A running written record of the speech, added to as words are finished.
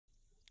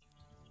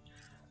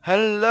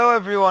Hello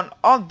everyone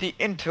on the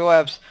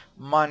interwebs,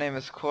 my name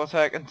is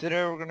Cortec and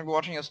today we're going to be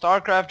watching a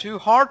Starcraft 2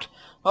 Heart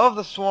of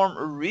the Swarm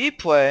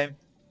replay.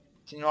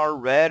 Seeing our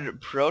red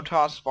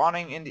Protoss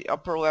spawning in the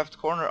upper left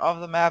corner of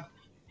the map,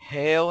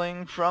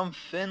 hailing from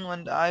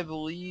Finland I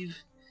believe.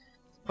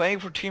 Playing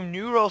for Team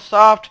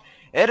Neurosoft,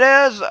 it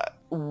is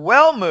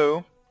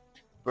Welmu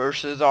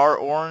versus our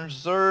orange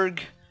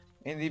Zerg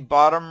in the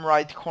bottom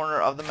right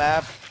corner of the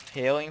map,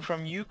 hailing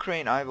from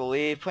Ukraine I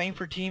believe. Playing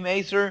for Team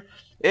Acer,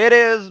 it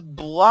is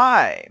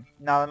Bly.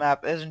 Now the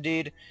map is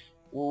indeed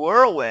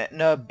Whirlwind,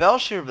 no,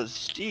 Belshir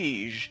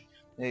Vestige.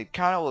 It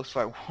kind of looks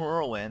like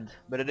Whirlwind,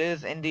 but it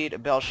is indeed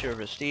Belshir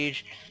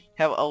Vestige.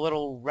 Have a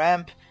little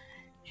ramp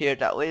here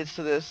that leads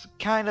to this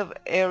kind of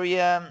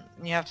area.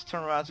 You have to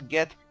turn around to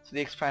get to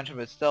the expansion,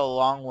 but it's still a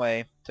long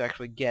way to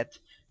actually get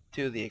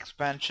to the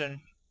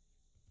expansion.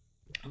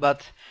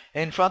 But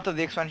in front of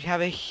the expansion you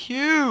have a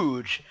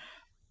huge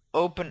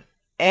open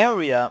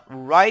area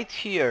right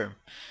here,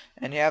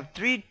 and you have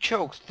 3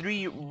 chokes,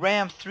 3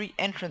 ramps, 3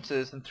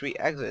 entrances, and 3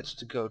 exits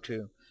to go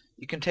to.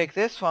 You can take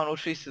this one,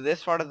 which leads to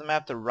this part of the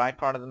map, the right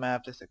part of the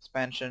map, this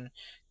expansion,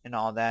 and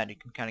all that. You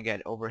can kind of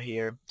get over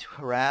here to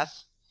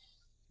harass.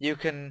 You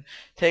can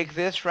take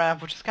this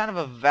ramp, which is kind of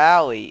a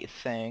valley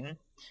thing,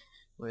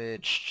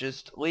 which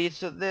just leads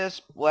to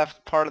this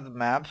left part of the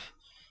map.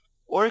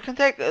 Or you can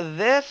take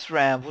this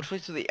ramp, which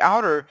leads to the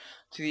outer,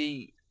 to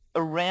the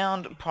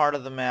around part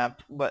of the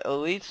map, but it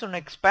leads to an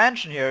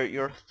expansion here,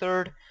 your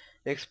third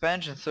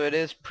expansion, so it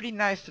is pretty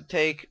nice to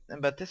take,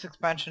 but this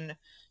expansion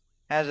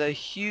has a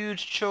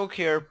huge choke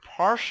here,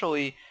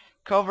 partially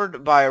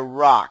covered by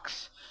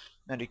rocks,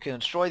 and you can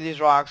destroy these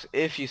rocks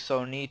if you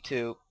so need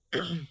to,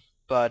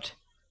 but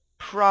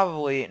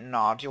probably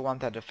not. You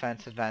want that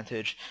defense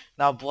advantage.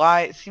 Now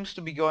Bly seems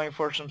to be going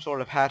for some sort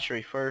of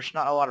hatchery first,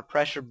 not a lot of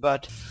pressure,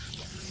 but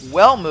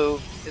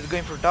Welmu is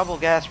going for double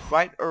gas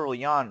right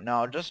early on.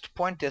 Now, just to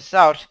point this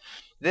out,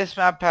 this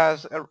map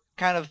has a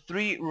kind of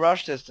 3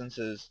 rush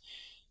distances.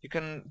 You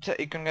can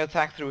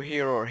attack through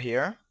here or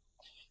here.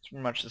 It's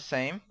pretty much the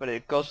same, but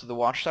it goes to the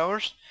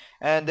watchtowers.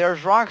 And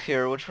there's rocks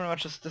here, which pretty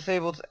much just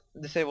disables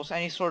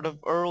any sort of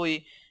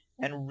early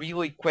and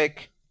really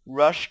quick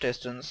rush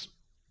distance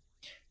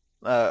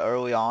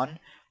early on.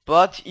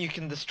 But you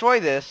can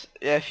destroy this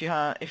if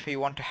you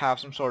want to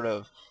have some sort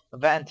of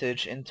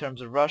advantage in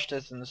terms of rush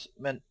distance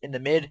in the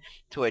mid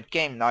to late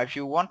game. Now if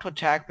you want to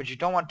attack but you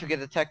don't want to get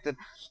detected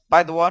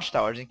by the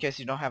watchtowers in case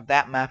you don't have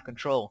that map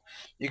control,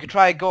 you can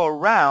try to go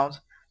around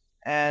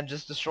and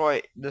just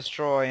destroy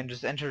and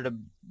just enter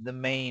the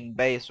main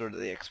base or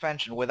the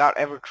expansion without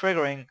ever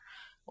triggering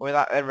or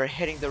without ever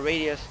hitting the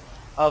radius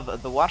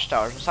of the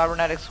watchtowers. The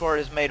cybernetic score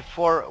is made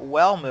for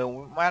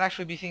Welmu. We might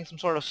actually be seeing some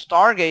sort of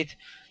Stargate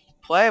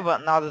play,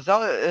 but now the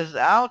Zealot is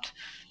out.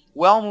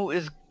 Welmu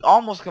is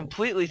almost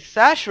completely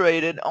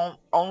saturated.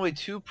 Only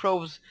 2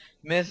 probes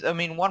miss. I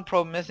mean, 1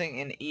 probe missing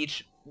in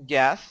each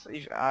gas.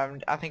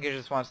 I think it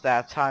just wants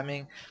that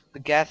timing, the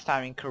gas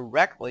timing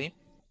correctly.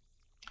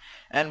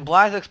 And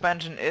Bly's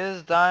expansion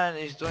is done.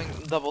 He's doing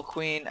double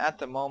queen at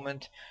the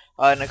moment.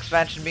 An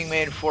expansion being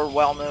made for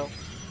Welmu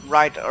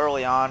right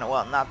early on.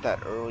 Well, not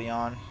that early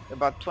on.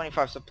 About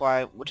 25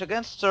 supply, which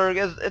against Zerg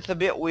it's a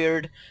bit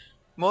weird.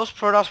 Most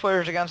Protoss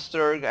players against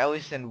Zerg, at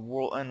least in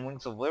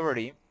Wings of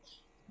Liberty,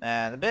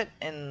 and a bit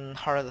in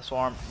Heart of the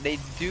Swarm, they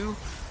do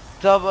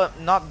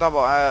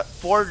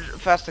forge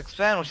fast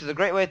expand, which is a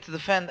great way to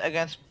defend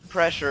against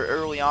pressure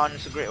early on.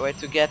 It's a great way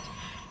to get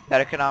that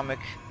economic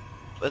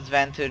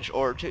advantage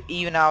or to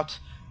even out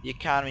the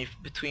economy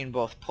between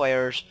both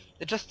players.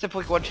 It's just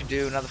typically what you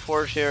do. Now the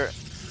forge here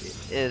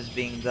is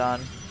being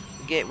done,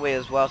 the gateway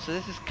as well, so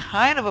this is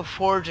kind of a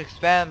forge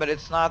expand, but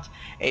it's not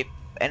an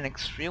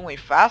extremely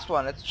fast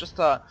one. It's just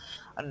a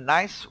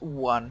nice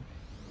one.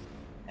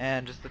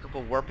 And just a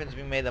couple of weapons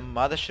being made. The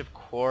mothership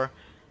core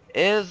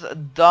is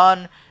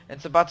done.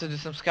 It's about to do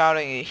some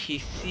scouting. He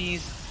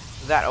sees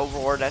that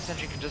overlord. That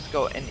sentry can just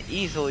go and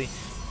easily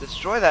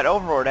destroy that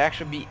overlord.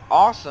 Actually be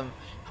awesome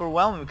for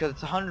Welmu because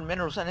it's 100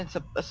 minerals and it's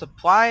a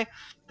supply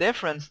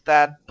difference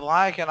that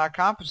Bly cannot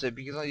compensate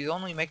because he's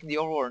only making the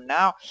overlord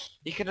now.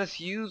 He can just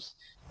use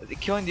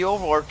killing the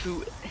overlord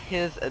to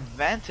his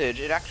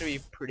advantage. It actually be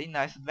a pretty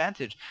nice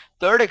advantage.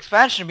 Third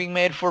expansion being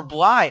made for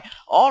Bly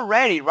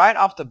already right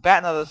off the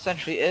bat. Now the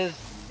sentry is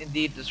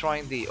indeed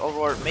destroying the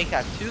overlord, make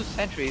that 2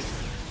 sentries.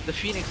 The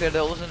phoenix there, the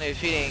hallucinated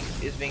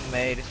phoenix, is being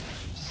made.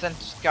 Sent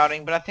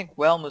scouting, but I think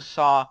Welmu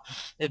saw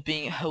it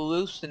being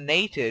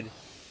hallucinated,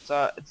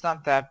 so it's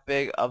not that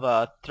big of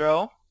a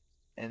throw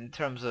in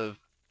terms of,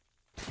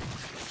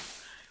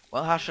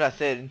 well, how should I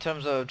say it, in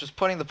terms of just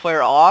putting the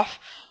player off.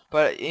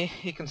 But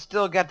he can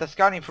still get the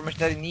scouting information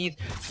that he needs.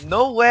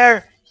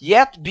 Nowhere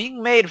yet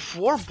being made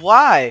for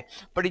Bly,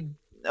 but he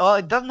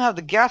doesn't have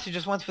the gas. He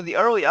just went for the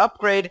early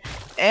upgrade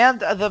and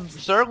the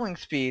Zergling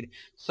speed,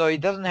 so he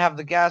doesn't have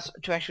the gas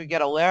to actually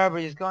get a lair.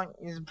 But he's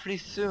pretty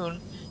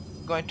soon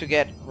going to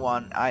get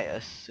one, I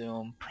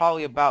assume,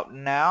 probably about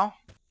now,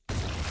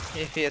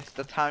 if he hits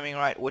the timing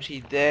right, which he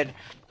did.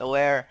 The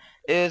lair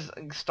is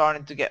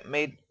starting to get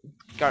made,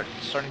 starting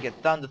to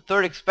get done. The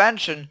third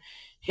expansion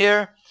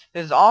here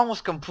is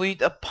almost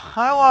complete. A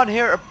pylon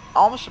here,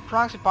 almost a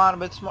proxy pylon,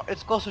 but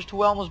it's closer to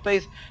Welmu's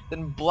base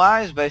than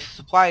Bly's base.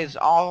 Supply is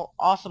all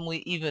awesomely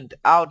evened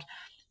out,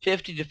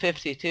 50 to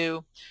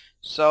 52.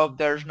 So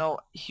there's no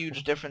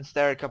huge difference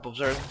there. A couple of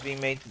Zergs being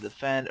made to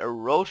defend a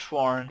Roach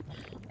Warren,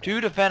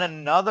 to defend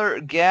another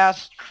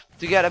gas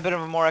to get a bit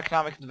of a more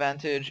economic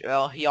advantage.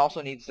 Well, he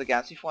also needs the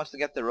gas if he wants to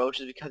get the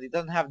roaches because he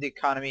doesn't have the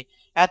economy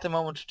at the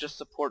moment to just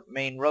support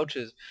main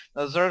roaches.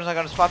 The Zergs are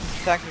going to spot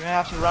this attack. He's going to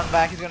have to run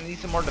back. He's going to need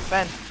some more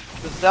defense.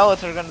 The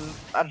Zealots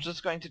are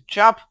just going to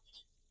chop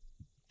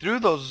through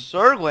those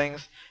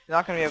Zerglings. He's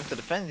not going to be able to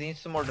defend. He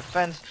needs some more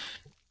defense.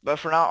 But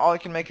for now, all he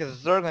can make is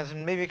Zerglings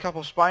and maybe a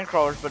couple of Spine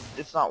Crawlers, but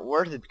it's not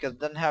worth it because it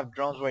doesn't have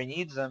drones where he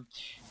needs them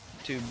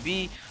to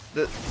be.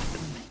 The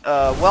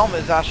Welmu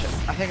is actually,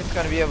 I think it's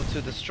going to be able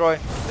to destroy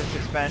this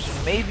expansion,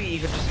 maybe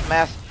even just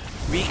mass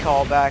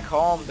recall back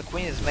home. The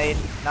Queen is made,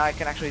 now I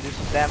can actually do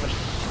some damage.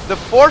 The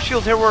force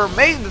shields here were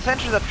amazing, the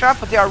sentries are trapped,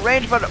 but they are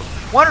ranged, but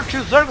one or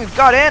two Zerglings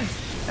got in,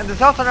 and the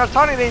Zealots are not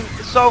targeting,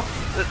 so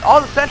all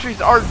the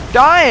sentries are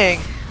dying.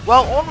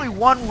 Well, only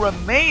one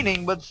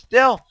remaining, but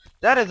still,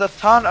 that is a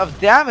ton of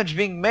damage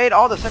being made.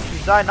 All the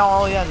sentries died, not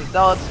only has the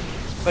Zealots,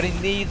 but he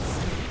needs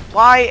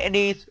Fly and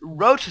needs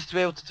roaches to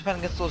be able to defend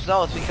against those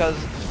Zealots, because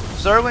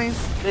Zerglings,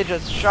 they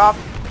just chop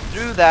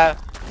through that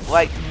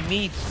like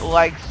meat,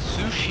 like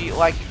sushi,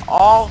 like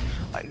all,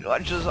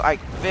 just like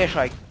fish,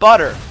 like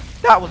butter.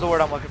 That was the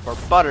word I'm looking for,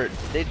 butter.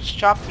 They just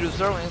chop through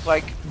Zerglings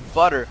like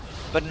butter,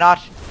 but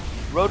not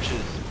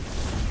roaches.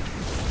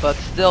 But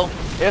still,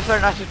 if they're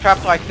not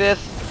trapped like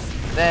this,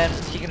 then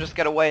he can just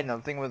get away. And the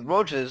thing with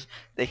roaches,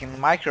 they can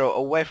micro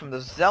away from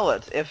the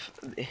Zealots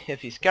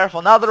if he's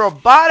careful. Now the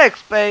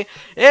robotics bay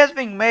is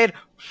being made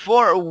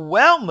for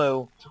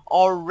Welmu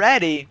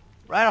already,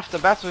 right off the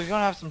bat. So he's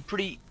gonna have some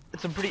pretty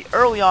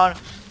early on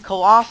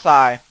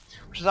Colossi,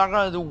 which is not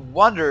gonna do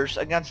wonders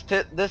against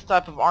this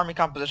type of army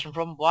composition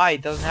from Bly. He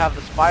doesn't have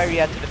the Spire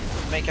yet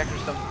to make actually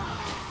some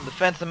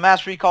defense. The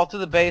mass recall to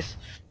the base,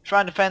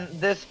 trying to defend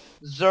this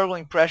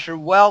Zergling pressure.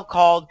 Well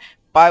called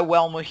by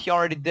Welmu. He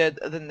already did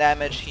the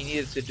damage he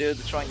needed to do,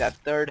 destroying that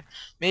third.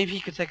 Maybe he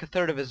could take a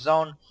third of his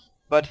own,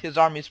 but his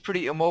army is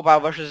pretty immobile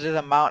versus his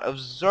amount of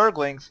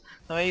Zerglings,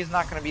 so maybe he's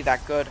not going to be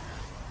that good.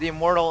 The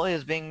Immortal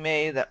is being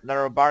made, the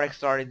robotics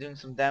is already doing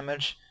some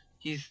damage.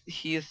 He's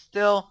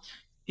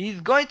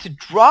going to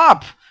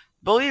drop,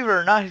 believe it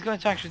or not, he's going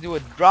to actually do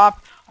a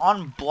drop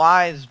on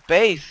Bly's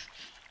base.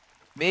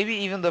 Maybe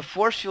even the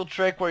force field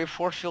trick where you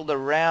force field the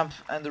ramp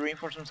and the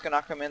reinforcements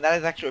cannot come in. That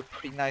is actually a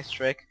pretty nice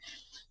trick.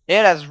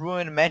 It has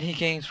ruined many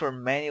games for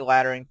many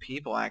laddering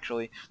people,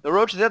 actually. The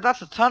roaches,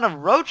 that's a ton of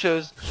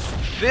roaches.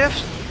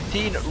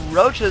 15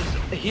 roaches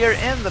here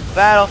in the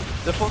battle.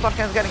 The photon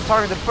cannon is getting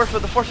targeted first,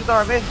 but the forces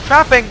are amazing.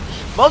 Trapping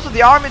most of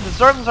the army. The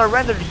Zerglings are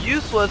rendered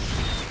useless.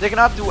 They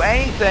cannot do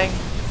anything.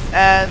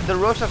 And the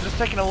roaches have just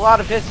taken a lot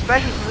of hits,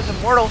 especially from this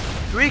Immortal.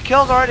 3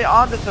 kills already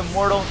on this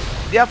Immortal.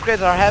 The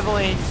upgrades are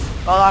heavily,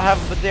 well, not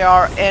heavy, but they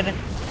are in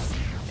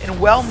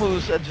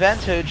Welmu's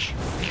advantage,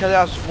 because it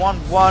has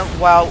 1-1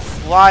 while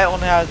Bly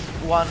only has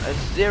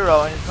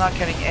 1-0 and it's not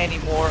getting any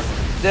more.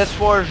 This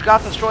forge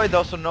got destroyed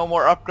though, so no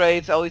more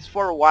upgrades, at least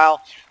for a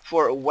while,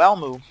 for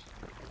Welmu.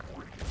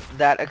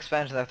 That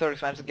expansion, that third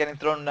expansion, getting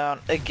thrown down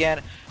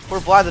again for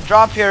Bly. The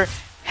drop here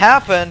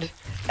happened,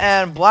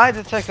 and Bly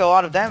did take a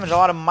lot of damage, a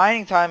lot of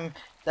mining time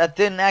that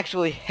didn't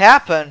actually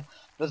happen.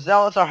 The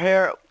Zealots are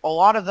here, a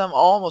lot of them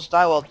almost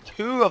died, well,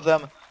 2 of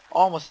them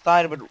almost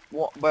died,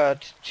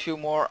 but 2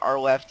 more are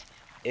left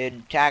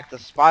intact. The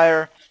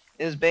Spire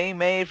is being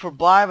made for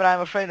Bly, but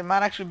I'm afraid it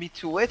might actually be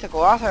too late. The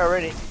Colossi are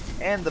already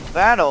in the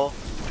battle,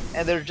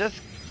 and they're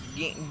just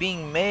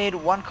being made.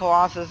 1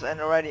 Colossus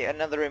and already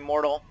another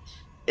Immortal.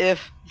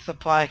 If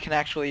supply can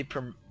actually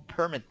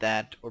permit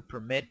that,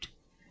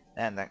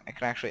 and I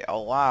can actually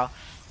allow.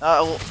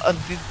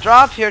 The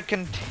drop here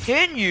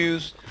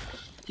continues.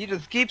 He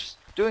just keeps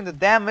doing the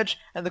damage,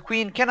 and the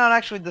Queen cannot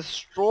actually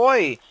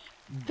destroy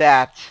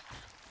that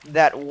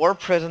war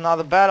prison. Now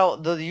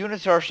the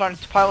units are starting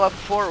to pile up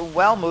for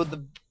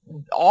Welmu.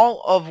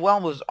 All of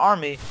Welmu's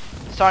army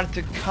is starting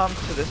to come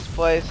to this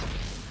place,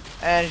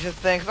 and he just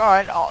thinks,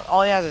 alright,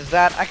 all he has is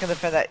that, I can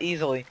defend that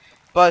easily.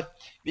 But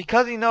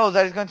because he knows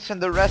that he's going to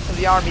send the rest of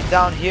the army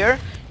down here,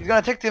 he's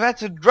going to take the event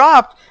to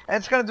drop, and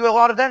it's going to do a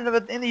lot of damage.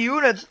 But in the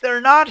units,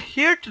 they're not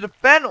here to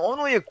defend,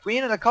 only a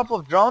Queen and a couple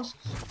of drones,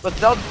 but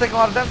Zelda's taking a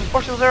lot of damage. The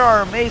forces there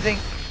are amazing.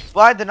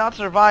 Bly did not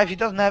survive. He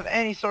doesn't have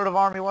any sort of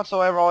army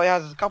whatsoever. All he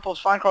has is a couple of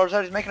spine crawlers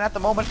that he's making at the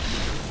moment.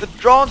 The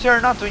drones here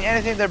are not doing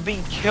anything. They're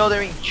being killed.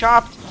 They're being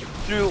chopped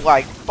through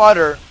like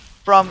butter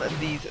from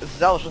these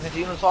Zealots. Looking at the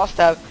units lost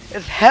tab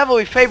is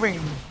heavily favoring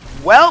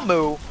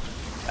Welmu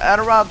at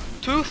around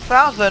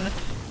 2,000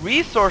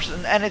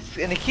 resources, and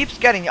it keeps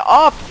getting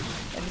up,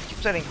 and it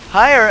keeps getting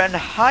higher and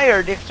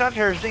higher. The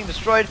extractor is being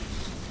destroyed.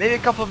 Maybe a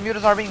couple of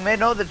mutants are being made.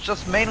 No, that's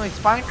just mainly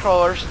spine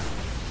crawlers,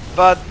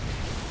 but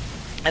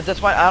at this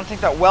point, I don't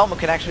think that Welmu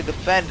can actually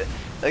defend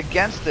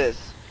against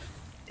this,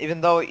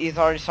 even though he's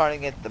already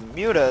starting at the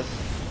mutas,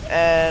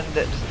 and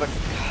just a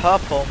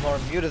couple more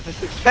mutas.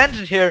 This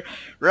expansion here,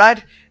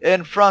 right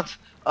in front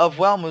of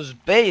Welmu's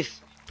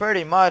base,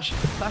 pretty much.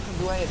 It's not gonna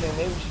do anything.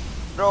 Maybe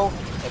just throw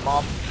him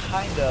off,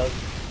 kind of.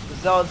 The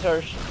zealots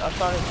are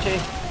starting to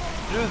chase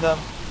through them.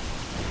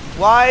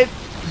 Wide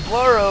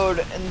blow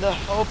road in the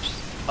hopes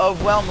of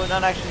Welmu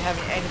not actually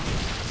having any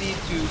speed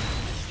to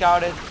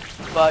scout it,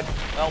 but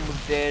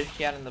Welmu did.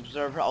 He had an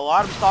observer. A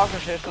lot of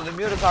stalkers here, so the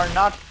mutas are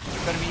not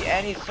going to be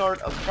any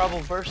sort of trouble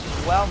versus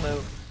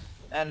Welmu.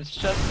 And it's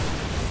just,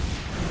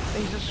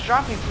 he's just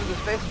dropping through the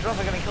space. The drones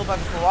are getting killed by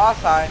the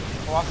Colossi.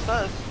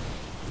 Colossus.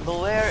 The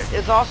lair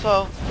is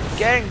also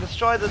getting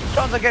destroyed. The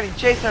drones are getting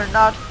chased. They're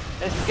not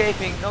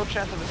escaping. No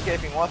chance of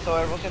escaping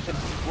whatsoever. Look at the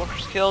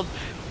workers killed.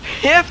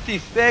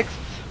 56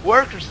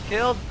 workers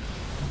killed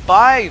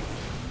by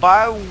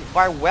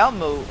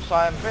Welmu. So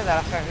I'm afraid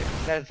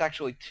that it's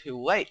actually too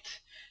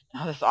late.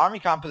 Now this army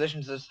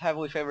composition is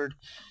heavily favored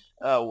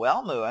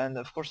Welmu, and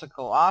of course the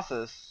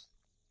Colossus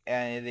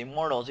and the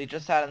Immortals. He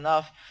just had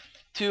enough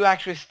to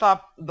actually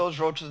stop those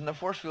roaches, and the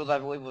force fields, I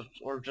believe,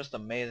 were just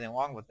amazing,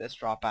 along with this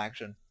drop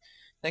action.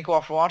 Thank you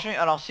all for watching,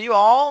 and I'll see you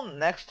all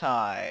next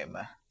time.